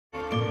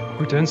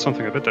We're doing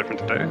something a bit different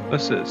today.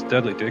 This is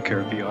Deadly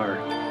Daycare VR.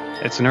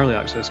 It's an early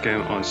access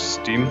game on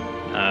Steam.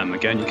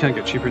 Again, you can't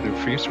get cheaper than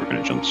free, so we're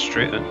going to jump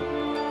straight in.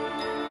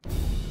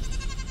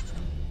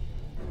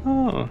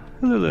 Oh,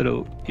 hello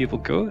little evil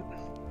goat.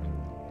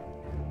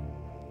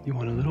 You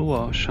want a little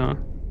wash, huh?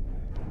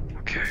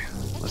 Okay,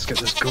 let's get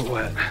this goat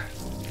wet.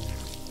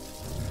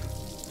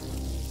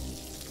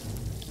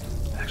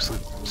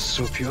 Excellent.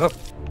 Soap you up.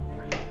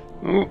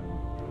 Oh,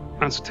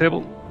 that's a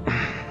table.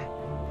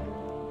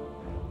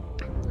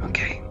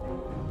 Okay.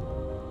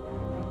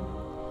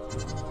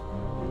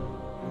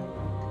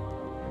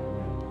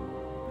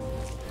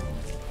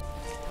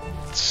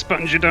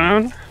 Sponge you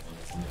down.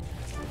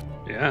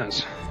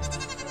 Yes.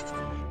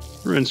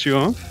 Rinse you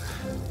off.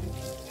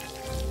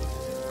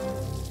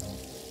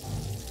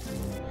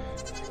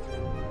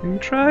 And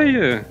try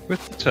you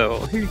with the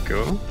towel. Here you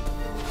go.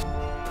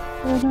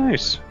 Very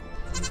nice.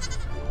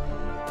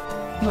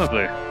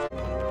 Lovely.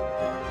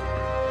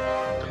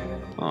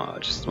 Oh, I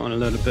just want a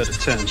little bit of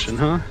tension,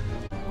 huh?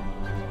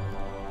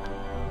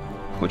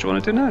 What do you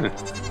want to do now?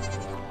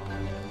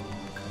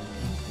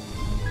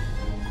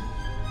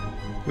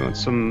 You want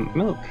some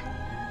milk?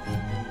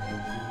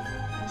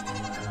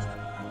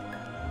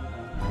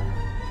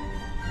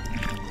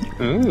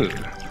 Ooh,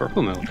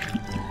 purple milk.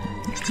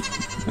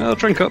 Well,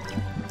 drink up.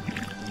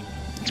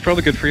 It's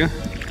probably good for you.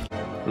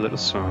 A little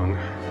song.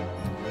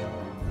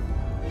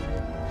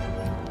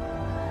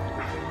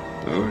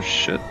 Oh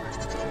shit.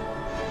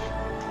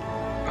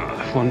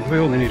 One, we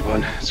only need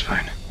one, it's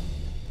fine.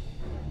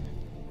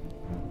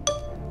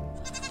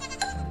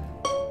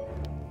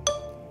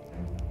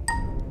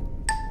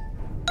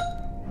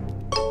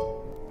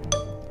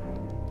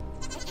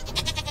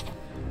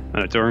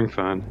 An adoring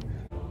fan.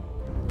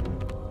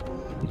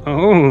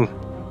 Oh,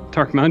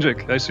 dark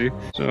magic, I see.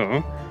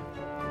 So,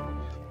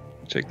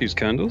 take these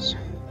candles.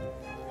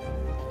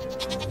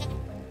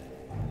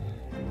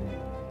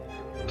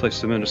 Place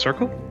them in a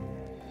circle.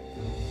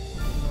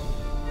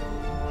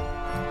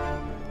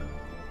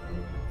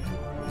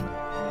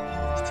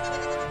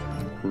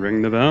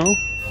 Ring the bell.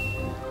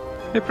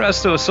 Hey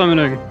presto,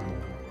 summoning!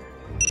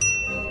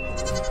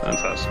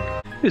 Fantastic.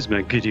 Here's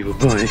my good evil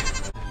boy.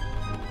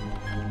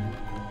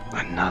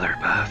 Another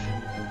bath.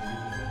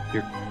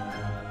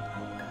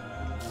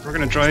 We're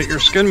gonna dry out your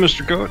skin,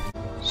 Mr. Goat.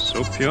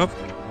 Soap you up.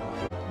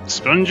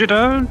 Sponge you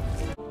down.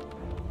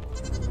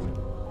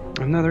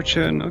 Another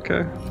chin,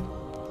 okay.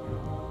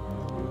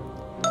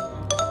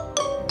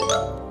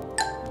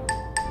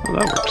 Well,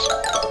 that works.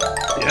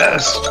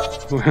 Yes!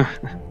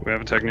 We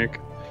have a technique.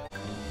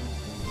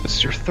 This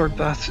is your third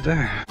bath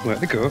today. Wet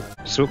the goat,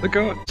 soap the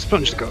goat,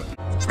 sponge the goat,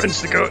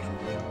 rinse the goat,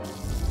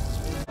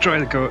 dry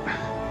the goat,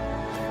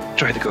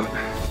 dry the goat.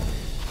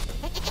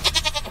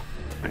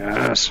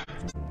 Yes.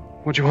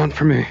 What do you want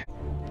from me?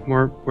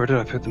 Where did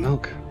I put the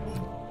milk?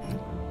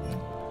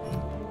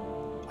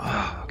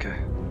 Ah, okay.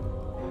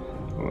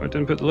 Oh, I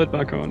didn't put the lid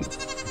back on.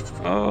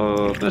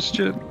 Oh, missed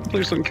you.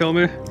 Please don't kill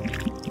me.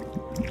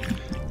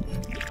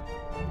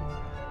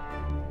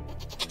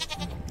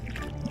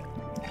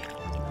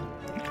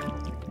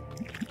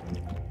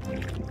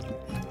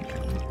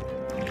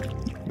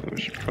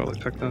 We should probably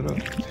pick that up.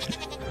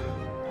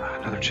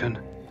 Another chin.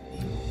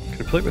 Can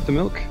I play with the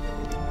milk?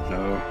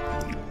 No.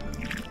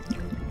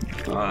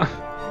 Ah.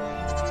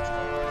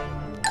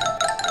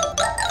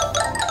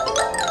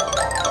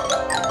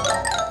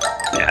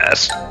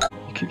 Yes!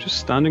 You keep just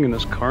standing in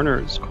this corner,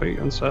 it's quite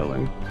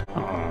unsettling.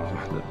 Oh,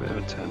 a little bit of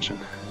attention.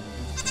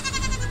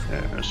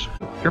 Yes.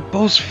 Your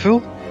bowl's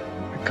full?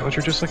 Oh my god,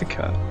 you're just like a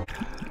cat.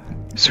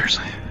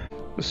 Seriously.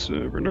 Yes.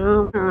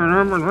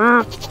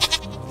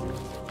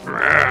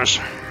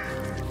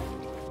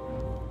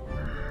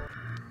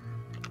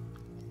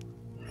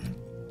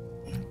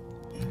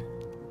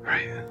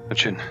 Right, a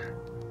chin.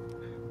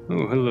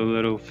 Oh, hello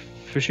little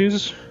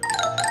fishies.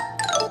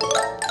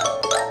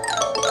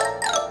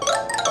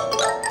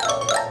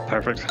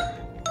 Perfect.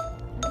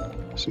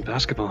 Some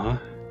basketball, huh?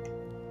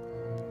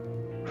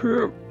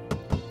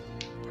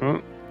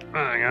 Oh,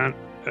 hang on.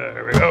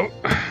 There we go.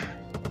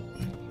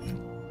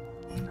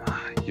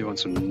 You want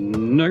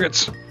some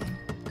nuggets?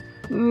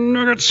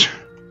 Nuggets!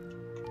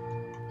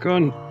 Go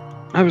on,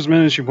 have as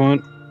many as you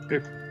want.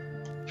 If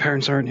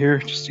parents aren't here,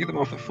 just eat them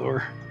off the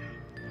floor.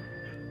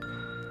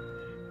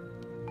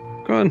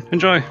 Go on,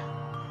 enjoy.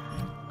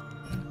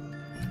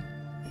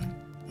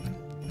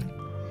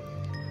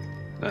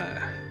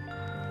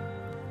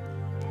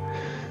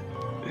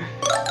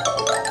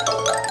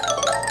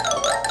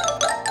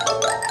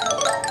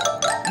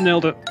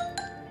 Nailed it.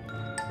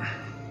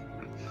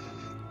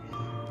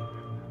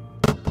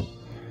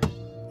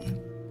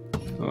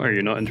 Oh, are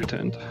you not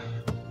entertained?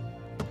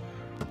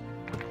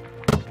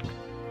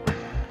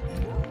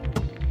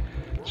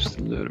 Just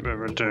a little bit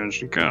of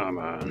attention, come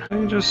on.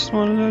 I just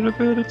want a little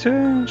bit of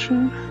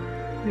attention.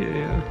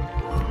 Yeah.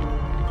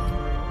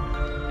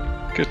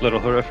 Good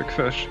little horrific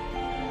fish.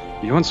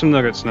 You want some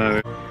nuggets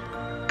now?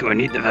 Go and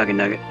eat the fucking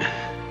nugget.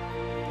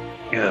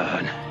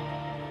 Good.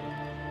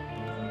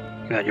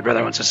 God, your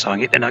brother wants a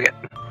song, eat the nugget.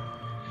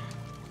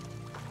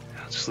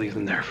 I'll just leave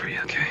them there for you,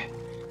 okay?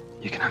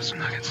 You can have some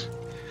nuggets.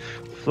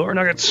 Floor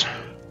nuggets.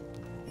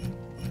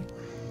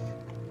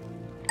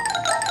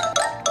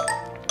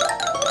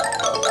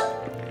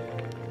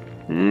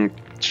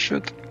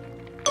 Shit.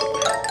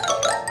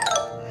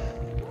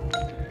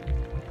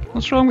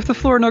 What's wrong with the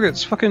floor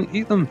nuggets? Fucking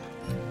eat them.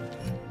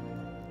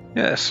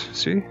 Yes,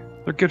 see?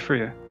 They're good for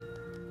you.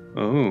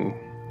 Oh.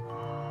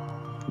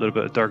 A little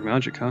bit of dark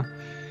magic, huh?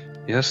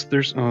 Yes,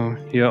 there's... oh,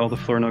 yeah, all the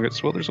floor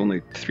nuggets. Well, there's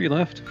only 3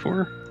 left.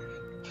 4.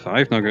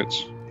 5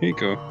 nuggets. Here you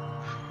go.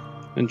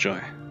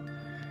 Enjoy.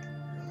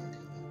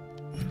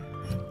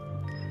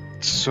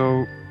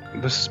 So,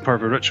 this is part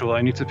of a ritual.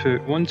 I need to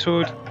put 1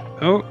 toad...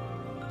 oh,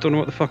 don't know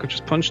what the fuck I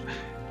just punched.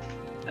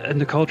 In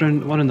the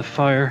cauldron, 1 in the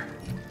fire.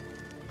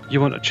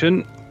 You want a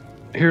chin?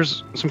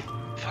 Here's some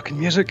fucking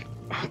music.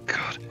 Oh,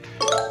 God.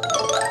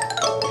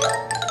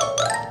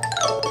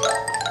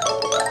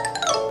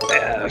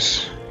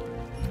 Yes.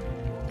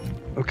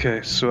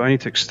 Okay, so I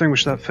need to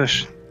extinguish that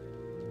fish.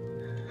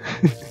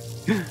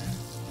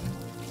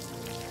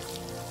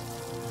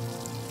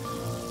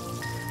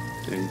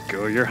 There you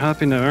go. You're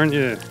happy now, aren't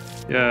you?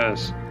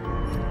 Yes.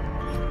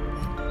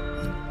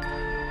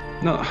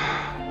 No.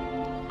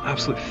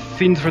 Absolute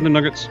fiend for the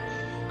nuggets.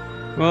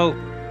 Well,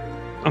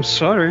 I'm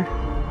sorry.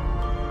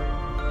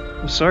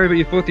 I'm sorry, but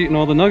you've both eaten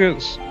all the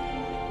nuggets.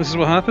 This is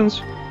what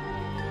happens.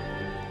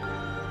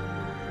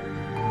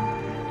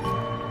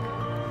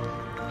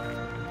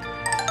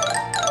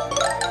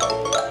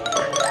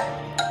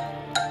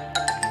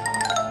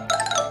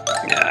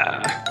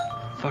 Yeah.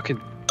 Fucking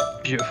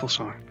beautiful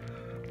song.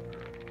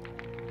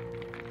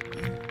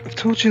 I've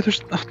told you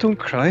there's... oh, don't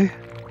cry.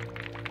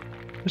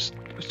 There's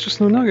just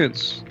no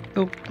nuggets.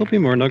 There'll be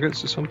more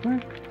nuggets at some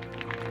point.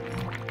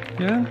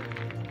 Yeah?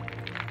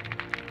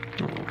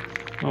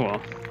 Oh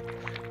well.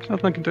 There's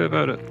nothing I can do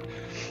about it.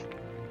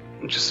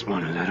 I just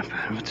want a little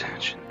bit of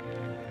attention.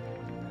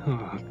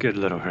 Oh, good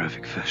little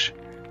horrific fish.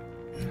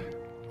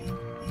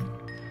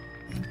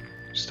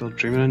 Still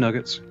dreaming of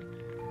nuggets.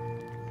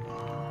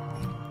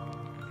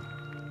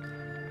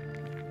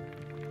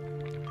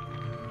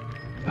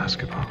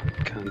 Basketball.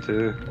 Can't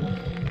do.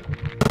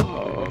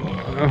 Oh,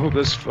 I hope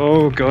this...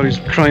 oh god, he's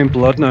crying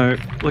blood now.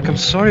 Like, I'm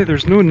sorry,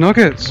 there's no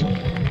nuggets.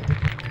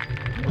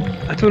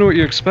 I don't know what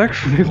you expect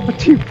from me. What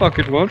do you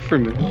fucking want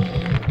from me?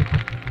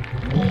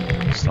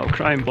 Stop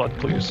crying blood,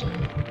 please.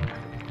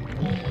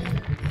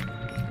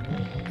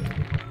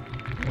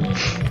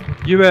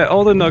 You ate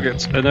all the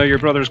nuggets, and now your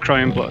brother's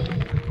crying blood.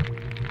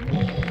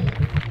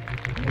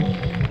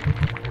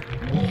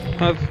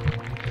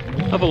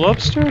 Have a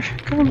lobster?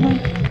 Come on, man.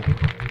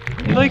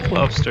 You like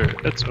lobster?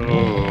 It's...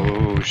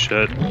 oh,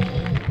 shit.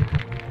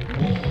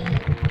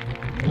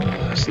 Oh,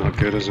 that's not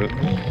good, is it?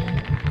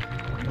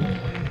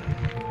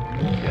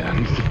 Yeah.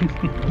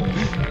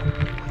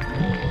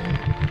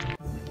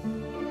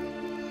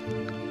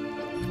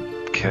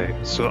 Okay,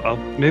 so I'll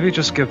maybe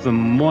just give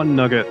them 1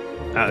 nugget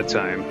at a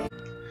time.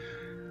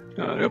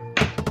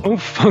 Oh,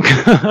 fuck.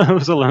 That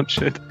was a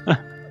lampshade.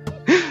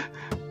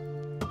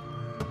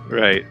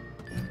 Right.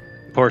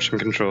 Portion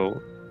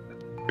control.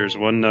 Here's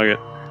 1 nugget.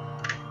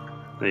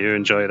 Now you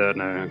enjoy that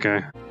now,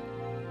 okay?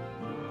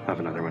 Have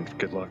another one.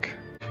 Good luck.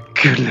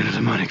 Good little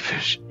demonic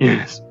fish.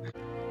 Yes.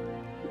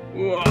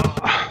 Whoa.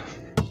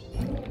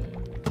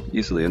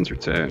 Easily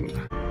entertained.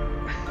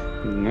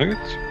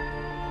 Nuggets?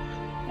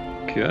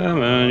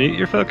 Come on, eat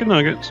your fucking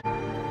nuggets.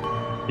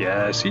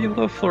 Yeah, see, you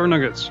love floor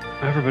nuggets.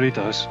 Everybody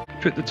does.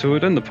 Put the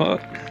toad in the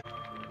pot.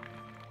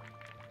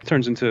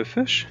 Turns into a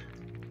fish.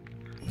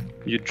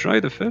 You dry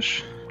the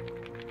fish.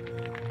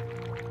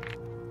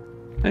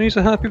 And he's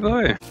a happy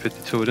boy. Put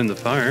the toad in the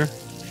fire.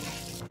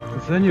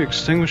 Then you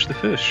extinguish the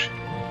fish.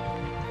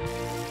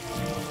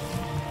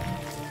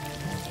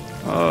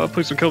 Oh,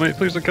 please don't kill me,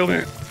 please don't kill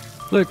me.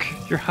 Look,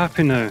 you're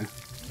happy now.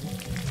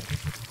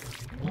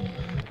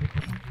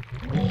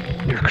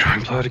 You're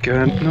crying blood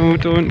again. No,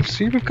 don't.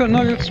 See, we've got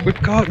nuggets.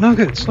 We've got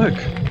nuggets, look.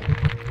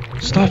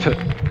 Stop it.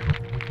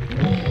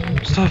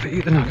 Stop it,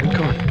 eat the nugget,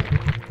 go on.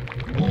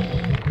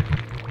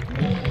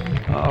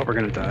 Oh, we're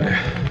gonna die.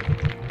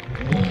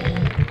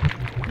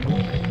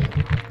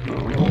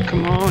 Oh,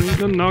 come on, eat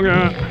the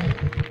nugget.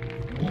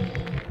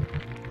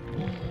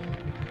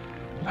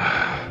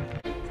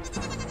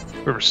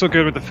 We were so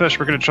good with the fish,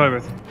 we're gonna try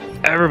with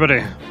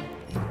everybody.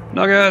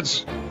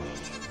 Nuggets!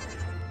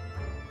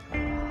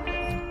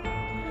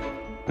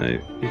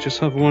 Hey, you just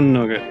have 1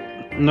 nugget.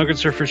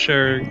 Nuggets are for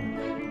sharing.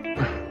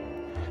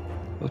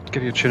 I'll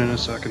give you a chin in a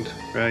second.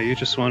 Right, you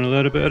just want a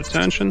little bit of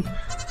attention?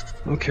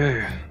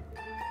 Okay.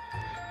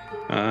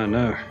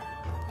 No.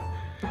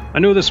 I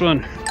know this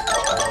one.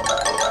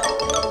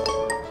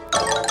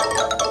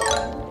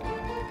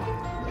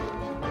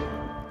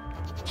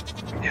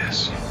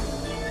 Yes.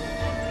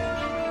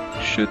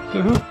 Shoot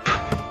the hoop.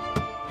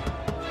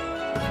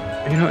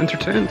 Are you not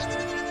entertained?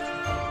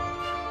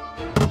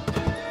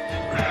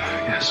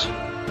 Yes.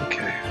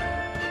 Okay.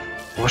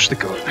 Wash the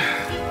goat.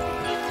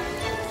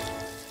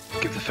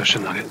 Give the fish a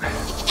nugget.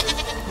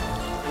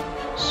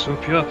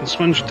 Soap you up and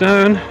sponge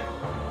down.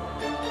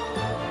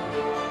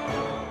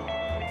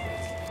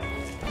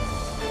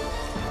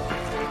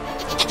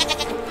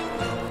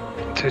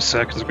 2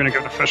 seconds, I'm gonna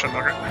give the fish a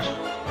nugget.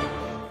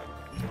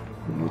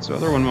 What's the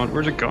other one want?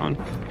 Where's it gone?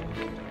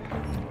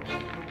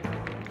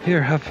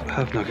 Here,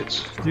 have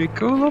nuggets. There you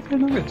go, lovely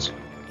nuggets.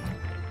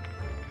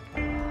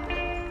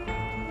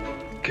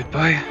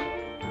 Goodbye.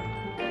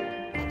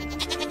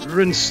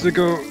 Rinse the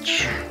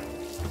goat.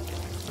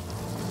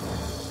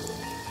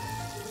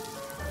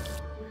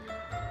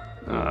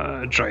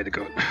 Dry the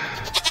goat.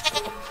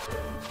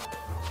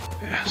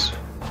 Yes.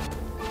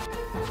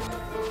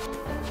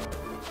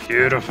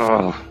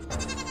 Beautiful.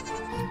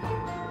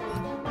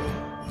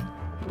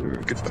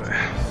 Goodbye.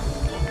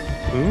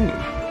 Ooh.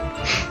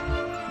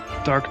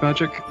 Dark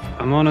magic.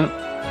 I'm on it.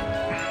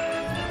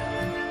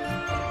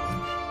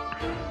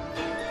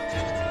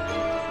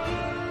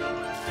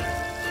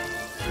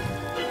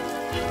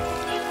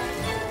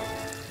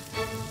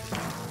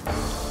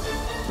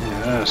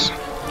 Yes.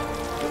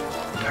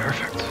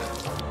 Perfect.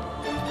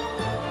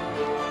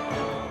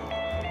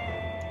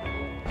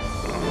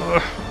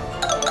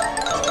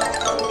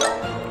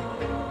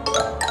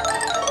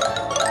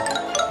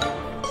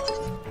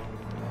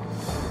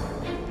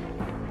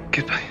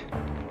 Goodbye.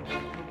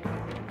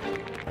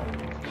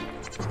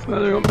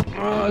 There you go.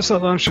 Oh, it's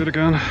that lamb shit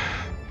again.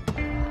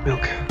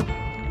 Milk.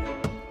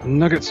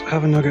 Nuggets.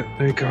 Have a nugget.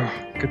 There you go.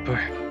 Goodbye.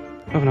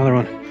 Have another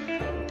one.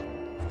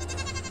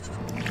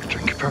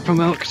 Drink your purple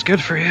milk. It's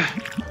good for you.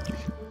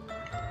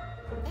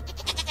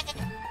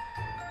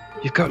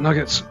 You've got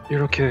nuggets.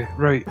 You're okay.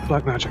 Right.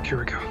 Black magic. Here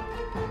we go.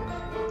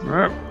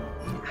 Right.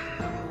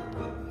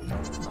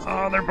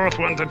 Oh, they're both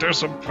wanting to do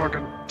some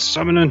fucking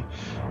summoning.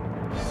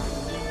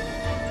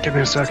 Give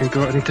me a second,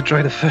 go. I need to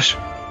dry the fish.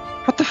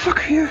 What the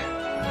fuck are you?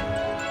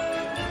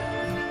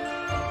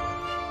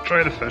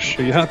 Dry the fish.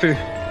 Are you happy?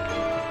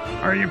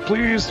 Are you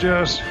pleased?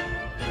 Yes.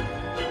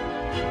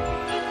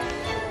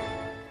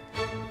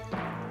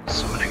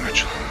 Summoning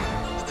ritual.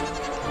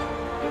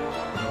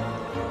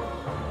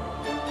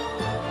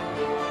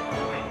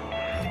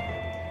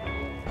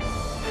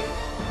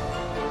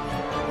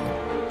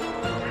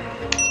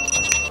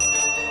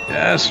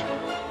 Yes.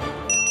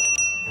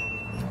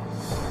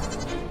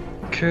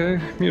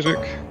 Okay, music.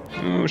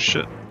 Oh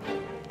shit.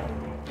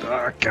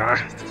 Ah, God.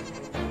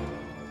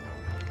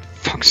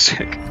 Fuck's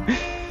sake.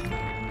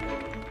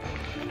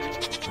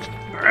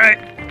 Alright.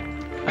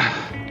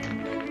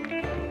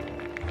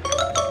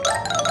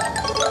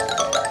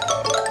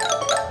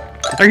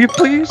 Are you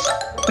pleased?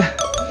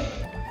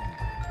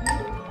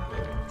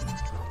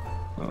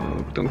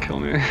 Oh, don't kill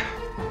me.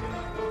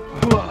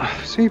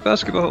 Oh, see,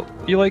 basketball.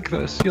 You like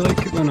this. You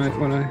like it when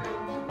I...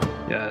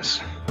 Yes.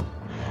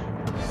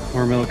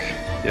 More milk.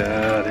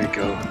 Yeah, there you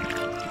go.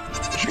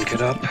 Drink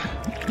it up.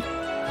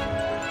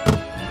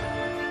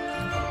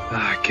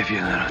 Ah, give you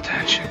a little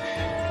attention.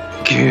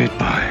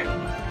 Goodbye.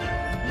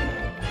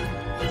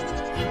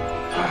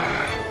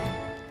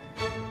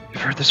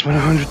 You've heard this one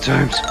 100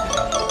 times.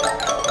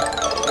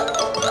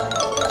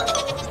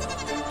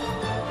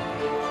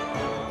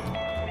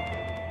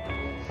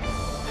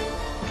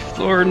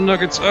 Floor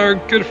nuggets are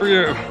good for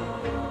you.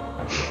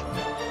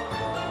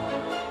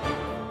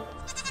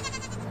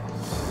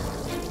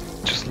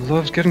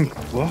 Loves getting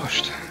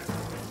washed.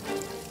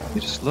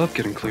 You just love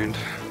getting cleaned.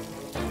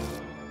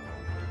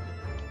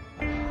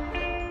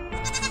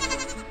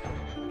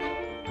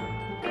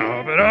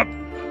 Up it up.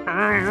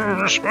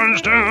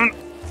 Sponge down.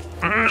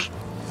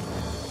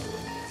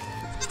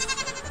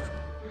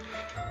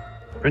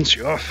 Rinse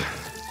you off.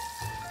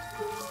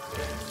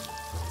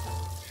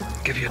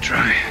 Give you a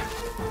dry.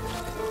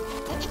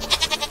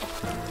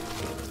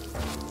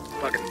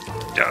 Fucking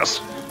yes.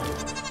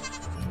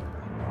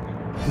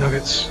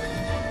 Nuggets.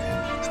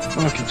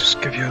 Oh, I can just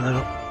give you a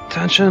little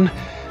attention.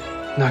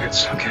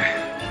 Nuggets, okay.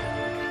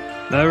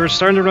 Now we're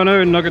starting to run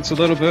out of nuggets a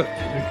little bit.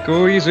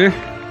 Go easy.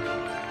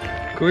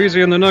 Go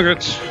easy on the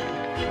nuggets.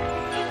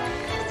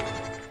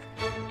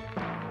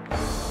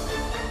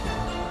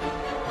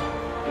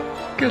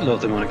 Good little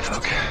demonic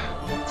fuck.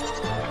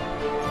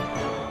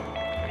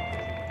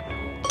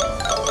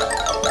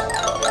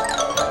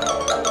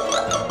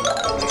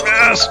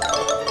 Yes!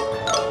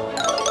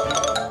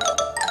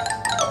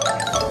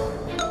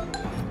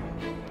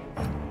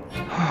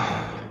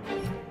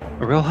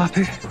 Are we all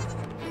happy?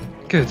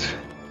 Good.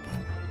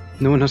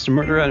 No one has to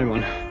murder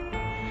anyone.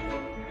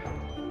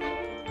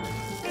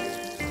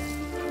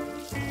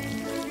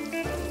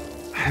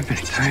 How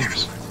many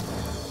times?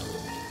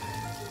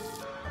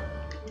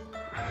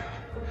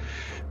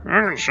 I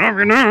can shove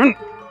you down.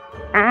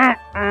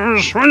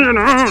 I'll swing you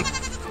down.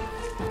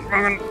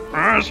 Fucking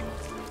ass.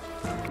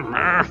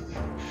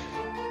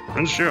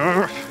 Rinse you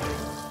off.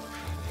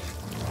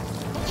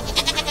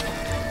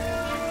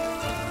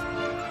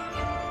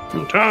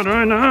 I'm tired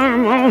right now,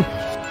 I'm on.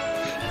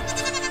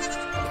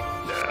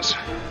 Yes.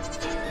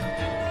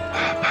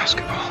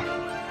 Basketball.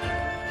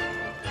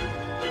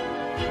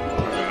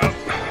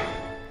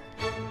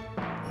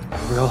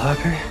 We're all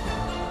happy?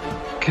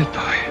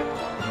 Goodbye.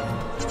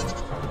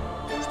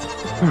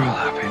 We're all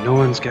happy. No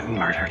one's getting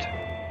murdered.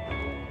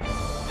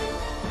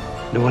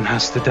 No one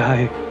has to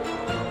die.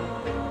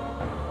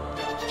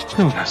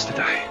 No one has to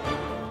die.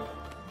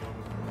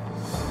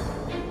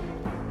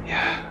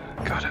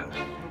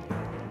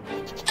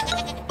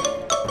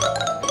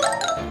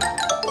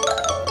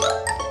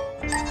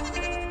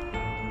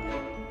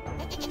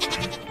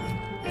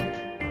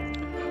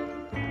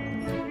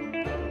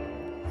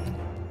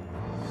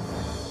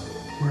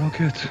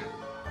 good.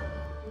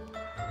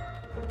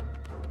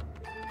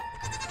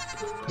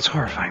 It's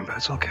horrifying, but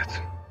it's all good.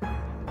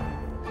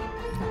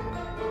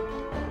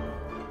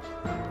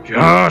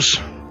 Yes!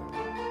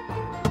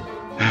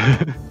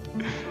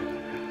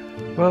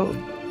 Well,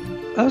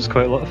 that was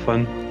quite a lot of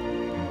fun.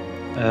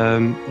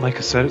 Like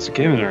I said, it's a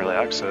game in early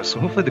access, so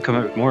hopefully they come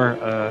out with more.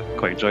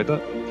 Quite enjoyed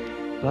that.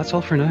 But that's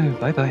all for now.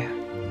 Bye bye.